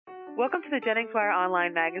Welcome to the JenningsWire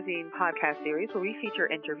Online Magazine podcast series, where we feature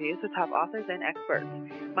interviews with top authors and experts.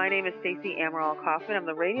 My name is Stacey Amaral Kaufman. I'm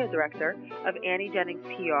the radio director of Annie Jennings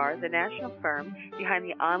PR, the national firm behind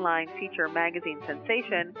the online feature magazine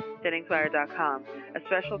sensation, JenningsWire.com, a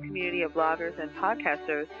special community of bloggers and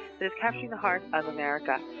podcasters that is capturing the heart of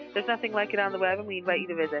America. There's nothing like it on the web, and we invite you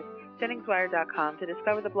to visit JenningsWire.com to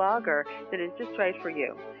discover the blogger that is just right for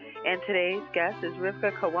you. And today's guest is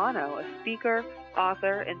Rivka Kawano, a speaker,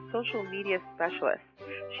 author, and social media specialist.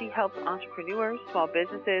 She helps entrepreneurs, small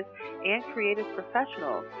businesses, and creative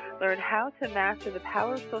professionals learn how to master the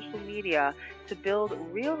power of social media to build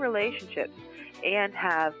real relationships and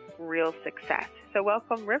have real success. So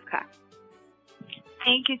welcome, Rivka.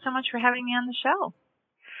 Thank you so much for having me on the show.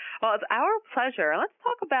 Well, it's our pleasure. Let's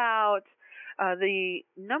talk about the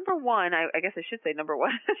number one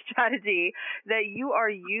strategy that you are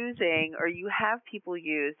using or you have people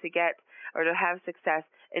use to get or to have success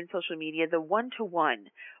in social media, the one-to-one.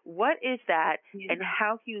 What is that, and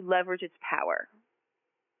how can you leverage its power?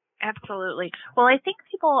 Absolutely. Well, I think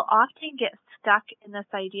people often get stuck in this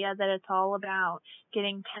idea that it's all about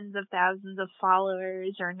getting tens of thousands of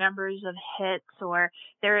followers or numbers of hits, or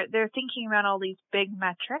they're thinking around all these big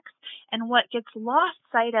metrics. And what gets lost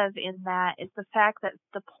sight of in that is the fact that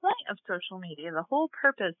the point of social media, the whole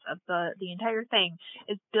purpose of the entire thing,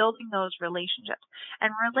 is building those relationships.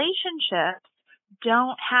 And relationships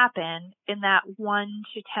don't happen in that 1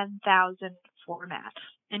 to 10,000 format.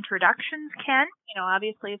 Introductions can,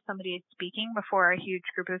 obviously if somebody is speaking before a huge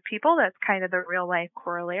group of people, that's kind of the real life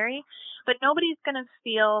corollary, but nobody's going to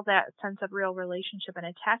feel that sense of real relationship and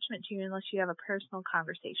attachment to you unless you have a personal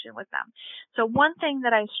conversation with them. So one thing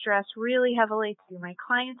that I stress really heavily to my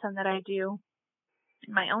clients and that I do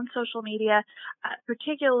in my own social media,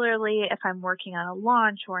 particularly if I'm working on a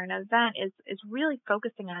launch or an event, is really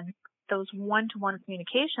focusing on those one-to-one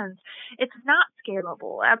communications. It's not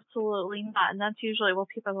scalable. Absolutely not. And that's usually what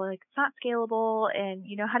people are like, it's not scalable. And,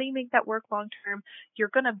 how do you make that work long-term? You're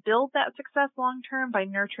going to build that success long-term by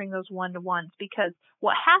nurturing those one-to-ones, because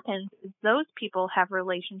what happens is those people have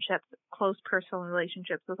relationships, close personal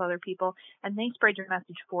relationships with other people, and they spread your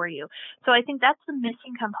message for you. So I think that's the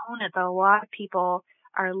missing component that a lot of people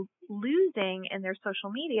are losing in their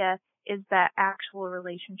social media, is that actual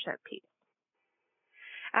relationship piece.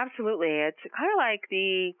 Absolutely. It's kind of like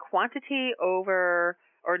the quality, I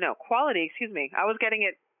was getting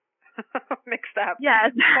it mixed up.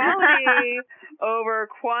 Yes. Quality over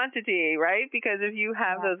quantity, right? Because if you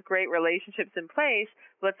have those great relationships in place,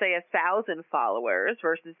 let's say 1,000 followers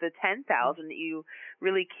versus the 10,000, that you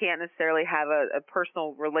really can't necessarily have a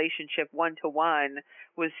personal relationship one-to-one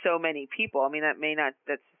with so many people. I mean,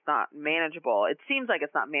 that's not manageable. It seems like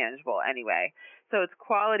it's not manageable anyway. So it's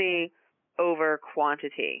quality over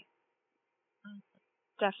quantity.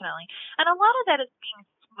 Definitely. And a lot of that is being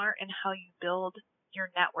smart in how you build your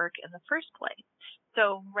network in the first place.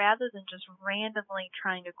 So rather than just randomly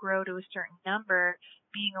trying to grow to a certain number,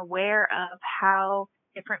 being aware of how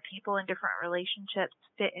different people and different relationships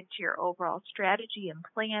fit into your overall strategy and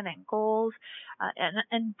plan and goals.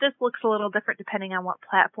 And this looks a little different depending on what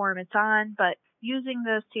platform it's on, but using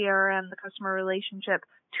the CRM, the customer relationship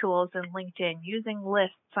tools in LinkedIn, using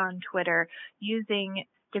lists on Twitter, using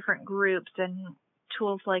different groups and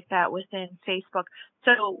tools like that within Facebook.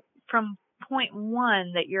 So from point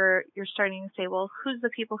one that you're starting to say, well, who's the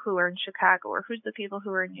people who are in Chicago, or who's the people who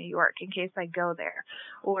are in New York in case I go there,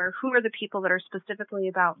 or who are the people that are specifically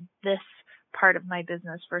about this part of my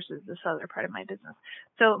business versus this other part of my business.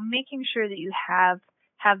 So making sure that you have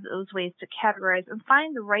those ways to categorize and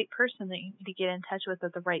find the right person that you need to get in touch with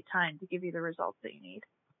at the right time to give you the results that you need.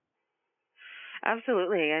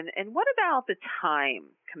 Absolutely. And what about the time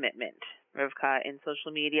commitment, Rivka, in social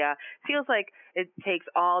media? Feels like it takes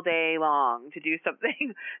all day long to do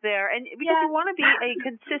something there. And because you want to be a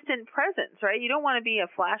consistent presence, right? You don't want to be a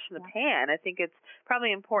flash in the pan. I think it's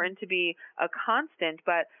probably important to be a constant,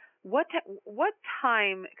 but what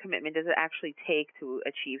time commitment does it actually take to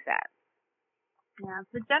achieve that? Yeah,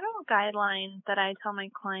 the general guideline that I tell my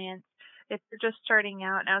clients, if they're just starting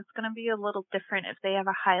out, now it's going to be a little different if they have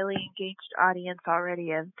a highly engaged audience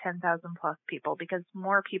already of 10,000 plus people, because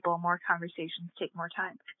more people, more conversations take more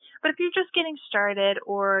time. But if you're just getting started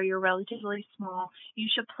or you're relatively small, you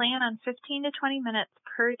should plan on 15 to 20 minutes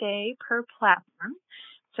per day per platform.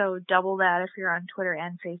 So double that if you're on Twitter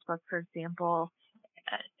and Facebook, for example,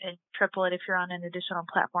 and triple it if you're on an additional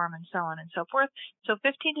platform, and so on and so forth. So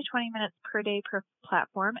 15 to 20 minutes per day per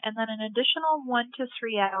platform, and then an additional 1 to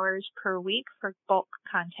 3 hours per week for bulk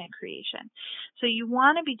content creation. So you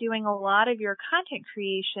want to be doing a lot of your content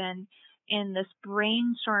creation in this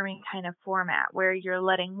brainstorming kind of format where you're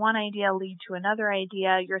letting one idea lead to another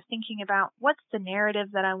idea. You're thinking about what's the narrative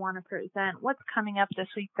that I want to present, what's coming up this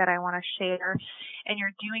week that I want to share, and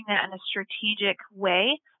you're doing that in a strategic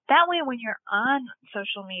way. That way, when you're on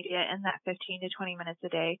social media in that 15 to 20 minutes a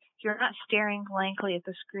day, you're not staring blankly at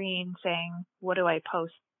the screen saying, what do I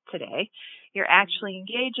post today? You're actually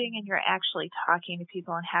engaging and you're actually talking to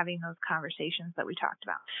people and having those conversations that we talked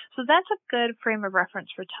about. So that's a good frame of reference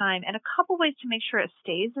for time. And a couple ways to make sure it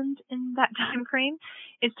stays in that time frame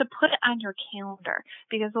is to put it on your calendar.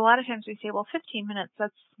 Because a lot of times we say, well, 15 minutes,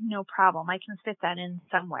 that's no problem. I can fit that in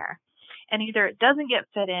somewhere. And either it doesn't get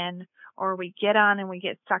fit in, or we get on and we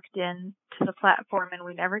get sucked in to the platform and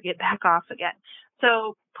we never get back off again.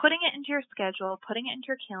 So putting it into your schedule, putting it into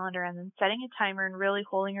your calendar, and then setting a timer and really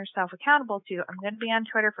holding yourself accountable to, I'm going to be on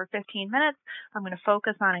Twitter for 15 minutes. I'm going to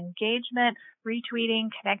focus on engagement,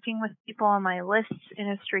 retweeting, connecting with people on my lists in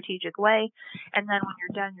a strategic way. And then when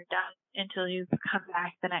you're done until you come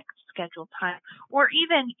back the next scheduled time. Or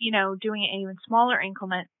even, doing it in even smaller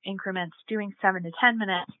increments, doing 7 to 10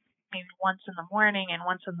 minutes, maybe once in the morning and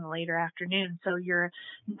once in the later afternoon. So you're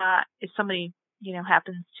not, if somebody,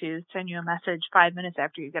 happens to send you a message 5 minutes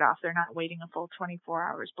after you get off, they're not waiting a full 24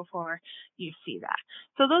 hours before you see that.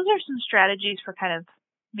 So those are some strategies for kind of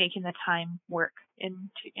making the time work and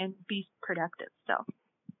be productive. So.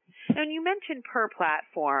 And you mentioned per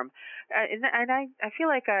platform, and I feel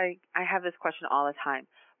like I have this question all the time.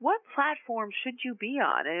 What platform should you be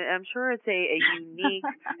on? And I'm sure it's a unique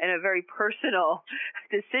and a very personal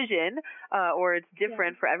decision, or it's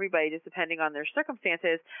different for everybody just depending on their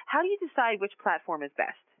circumstances. How do you decide which platform is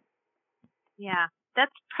best? Yeah,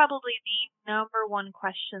 that's probably the number one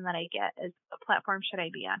question that I get is, what platform should I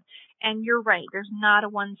be on? And you're right, there's not a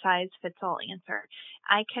one-size-fits-all answer.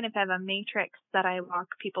 I kind of have a matrix that I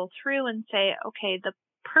walk people through and say, okay, the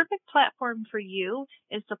perfect platform for you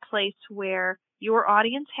is the place where your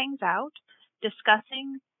audience hangs out,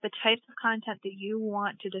 discussing the types of content that you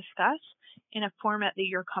want to discuss in a format that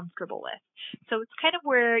you're comfortable with. So it's kind of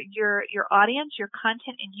where your audience, your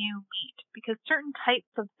content, and you meet, because certain types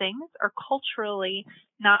of things are culturally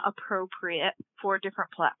not appropriate for different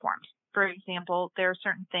platforms. For example, there are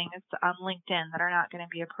certain things on LinkedIn that are not going to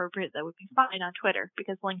be appropriate that would be fine on Twitter,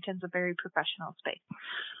 because LinkedIn's a very professional space,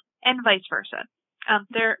 and vice versa.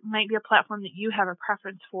 There might be a platform that you have a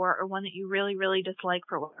preference for, or one that you really, really dislike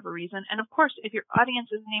for whatever reason. And of course, if your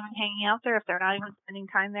audience isn't even hanging out there, if they're not even spending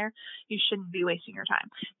time there, you shouldn't be wasting your time.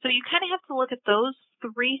 So you kind of have to look at those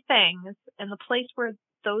three things, and the place where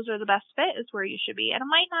those are the best fit is where you should be. And it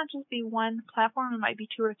might not just be one platform, it might be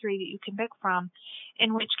 2 or 3 that you can pick from,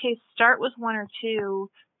 in which case start with 1 or 2,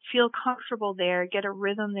 feel comfortable there, get a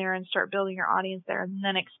rhythm there, and start building your audience there, and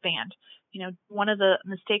then expand. One of the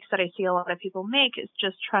mistakes that I see a lot of people make is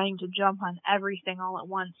just trying to jump on everything all at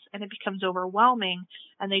once, and it becomes overwhelming,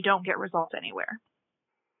 and they don't get results anywhere.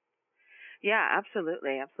 Yeah,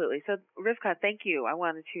 absolutely. So, Rivka, thank you. I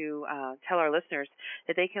wanted to tell our listeners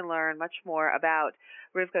that they can learn much more about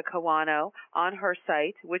Rivka Kawano on her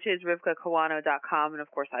site, which is rivkakawano.com, and of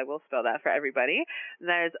course I will spell that for everybody. And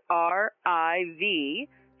that is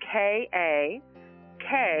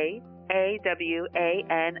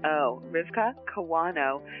RivkaKawano,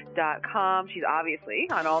 rivkakawano.com. She's obviously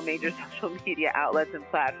on all major social media outlets and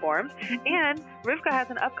platforms. And Rivka has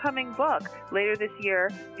an upcoming book later this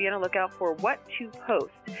year. Be on the lookout for What to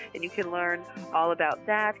Post. And you can learn all about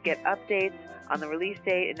that, get updates on the release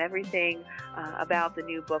date and everything about the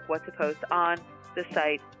new book, What to Post, on the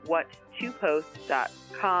site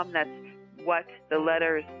whattopost.com. That's what, the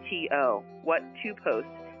letters T-O,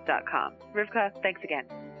 whattopost.com. Rivka, thanks again.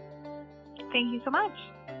 Thank you so much.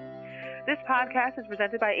 This podcast is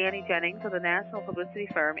presented by Annie Jennings of the national publicity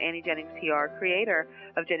firm Annie Jennings PR, creator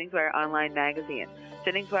of Jennings Wire Online Magazine.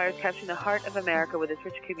 Jennings Wire is capturing the heart of America with its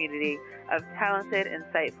rich community of talented,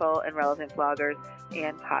 insightful, and relevant bloggers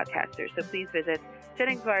and podcasters. So please visit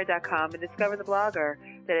JenningsWire.com and discover the blogger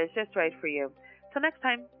that is just right for you. Till next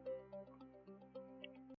time.